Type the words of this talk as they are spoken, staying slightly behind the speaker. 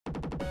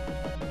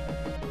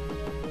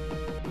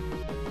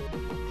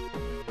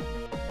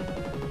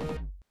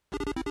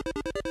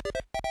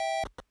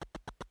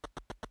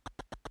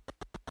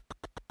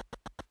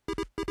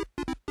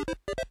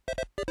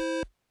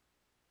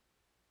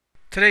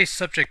Today's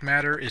subject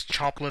matter is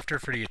Choplifter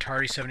for the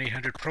Atari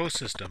 7800 Pro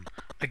system,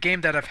 a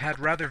game that I've had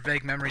rather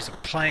vague memories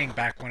of playing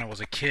back when I was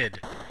a kid.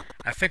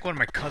 I think one of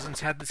my cousins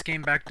had this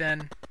game back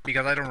then,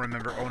 because I don't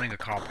remember owning a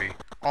copy.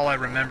 All I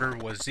remember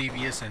was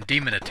Xevious and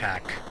Demon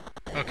Attack.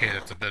 Okay,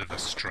 that's a bit of a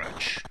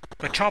stretch.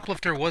 But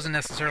Choplifter wasn't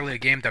necessarily a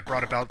game that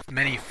brought about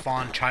many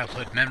fond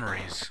childhood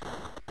memories.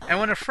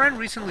 And when a friend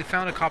recently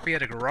found a copy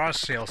at a garage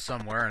sale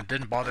somewhere and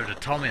didn't bother to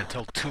tell me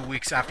until 2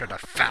 weeks after the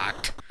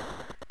fact,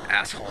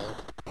 asshole,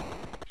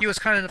 he was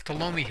kind enough to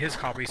loan me his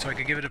copy so I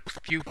could give it a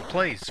few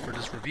plays for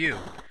this review.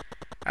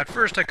 At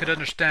first I could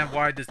understand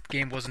why this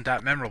game wasn't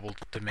that memorable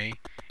to me.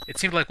 It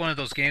seemed like one of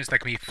those games that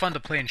can be fun to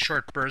play in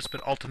short bursts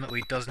but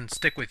ultimately doesn't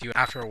stick with you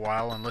after a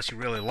while unless you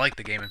really like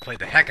the game and play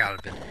the heck out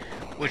of it,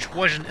 which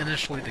wasn't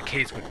initially the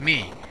case with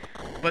me.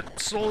 But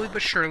slowly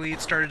but surely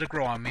it started to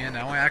grow on me and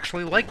now I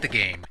actually like the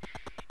game,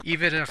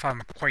 even if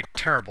I'm quite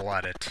terrible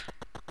at it.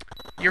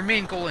 Your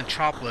main goal in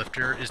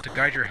Choplifter is to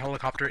guide your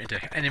helicopter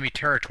into enemy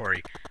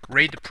territory,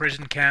 raid the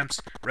prison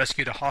camps,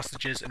 rescue the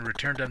hostages, and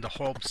return them to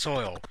home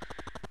soil.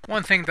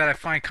 One thing that I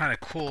find kinda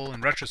cool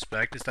in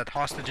retrospect is that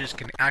hostages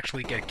can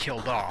actually get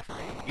killed off,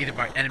 either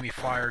by enemy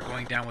fire,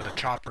 going down with a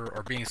chopper,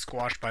 or being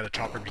squashed by the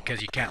chopper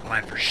because you can't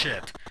land for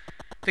shit.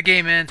 The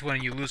game ends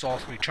when you lose all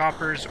 3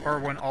 choppers, or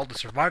when all the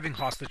surviving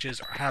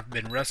hostages have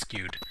been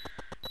rescued.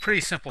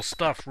 Pretty simple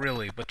stuff,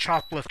 really, but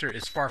Choplifter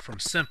is far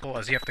from simple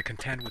as you have to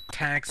contend with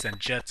tanks and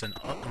jets and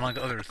among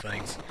other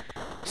things.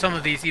 Some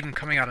of these even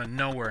coming out of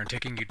nowhere and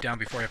taking you down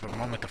before you have a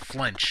moment to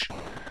flinch.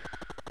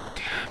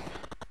 Damn.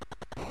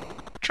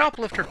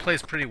 Choplifter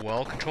plays pretty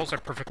well, controls are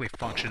perfectly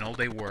functional,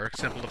 they work,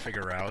 simple to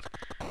figure out.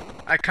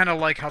 I kinda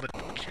like how the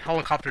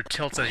helicopter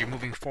tilts as you're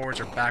moving forwards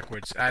or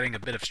backwards, adding a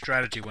bit of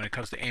strategy when it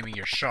comes to aiming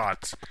your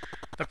shots.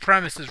 The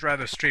premise is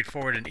rather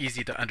straightforward and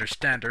easy to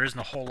understand. There isn't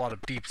a whole lot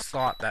of deep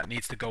thought that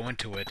needs to go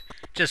into it.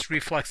 Just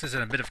reflexes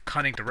and a bit of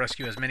cunning to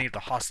rescue as many of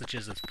the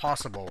hostages as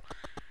possible.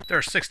 There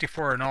are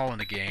 64 in all in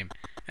the game,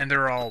 and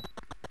they're all,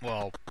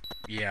 well,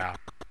 yeah,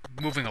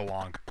 moving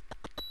along.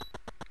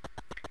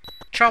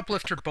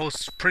 Choplifter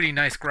boasts pretty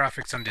nice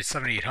graphics on the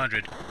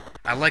 7800.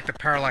 I like the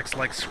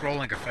parallax-like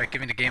scrolling effect,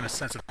 giving the game a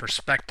sense of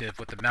perspective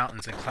with the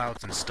mountains and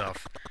clouds and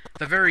stuff.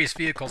 The various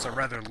vehicles are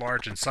rather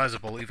large and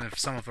sizable, even if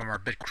some of them are a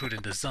bit crude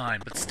in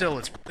design, but still,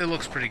 it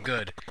looks pretty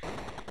good.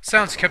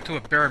 Sounds kept to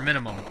a bare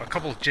minimum. A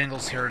couple of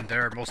jingles here and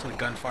there, mostly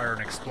gunfire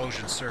and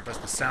explosions, serve as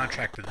the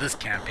soundtrack to this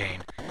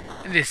campaign,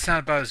 and they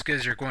sound about as good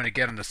as you're going to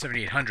get on the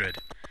 7800.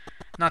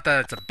 Not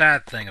that it's a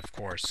bad thing, of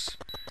course.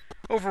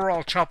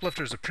 Overall,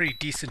 Choplifter is a pretty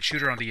decent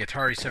shooter on the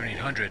Atari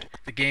 7800.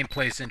 The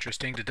gameplay is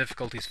interesting, the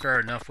difficulty is fair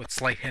enough with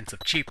slight hints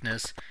of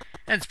cheapness,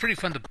 and it's pretty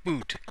fun to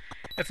boot.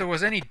 If there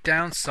was any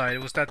downside,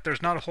 it was that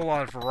there's not a whole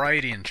lot of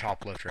variety in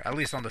Choplifter, at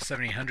least on the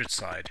 7800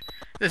 side.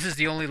 This is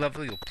the only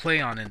level you'll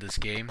play on in this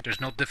game, there's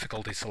no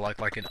difficulty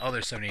select like in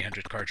other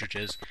 7800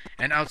 cartridges,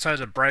 and outside of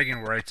the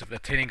bragging rights of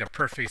attaining a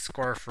perfect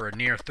score for a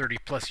near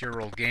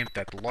 30-plus-year-old game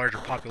that the larger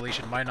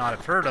population might not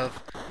have heard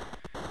of,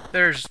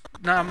 there's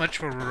not much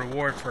of a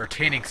reward for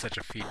attaining such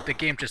a feat. The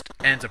game just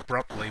ends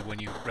abruptly when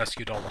you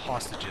rescued all the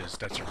hostages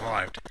that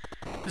survived.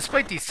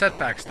 Despite these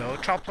setbacks though,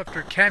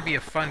 Choplifter can be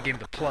a fun game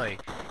to play.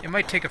 It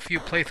might take a few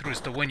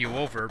playthroughs to win you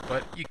over,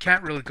 but you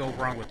can't really go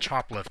wrong with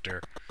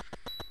Choplifter.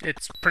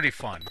 It's pretty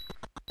fun.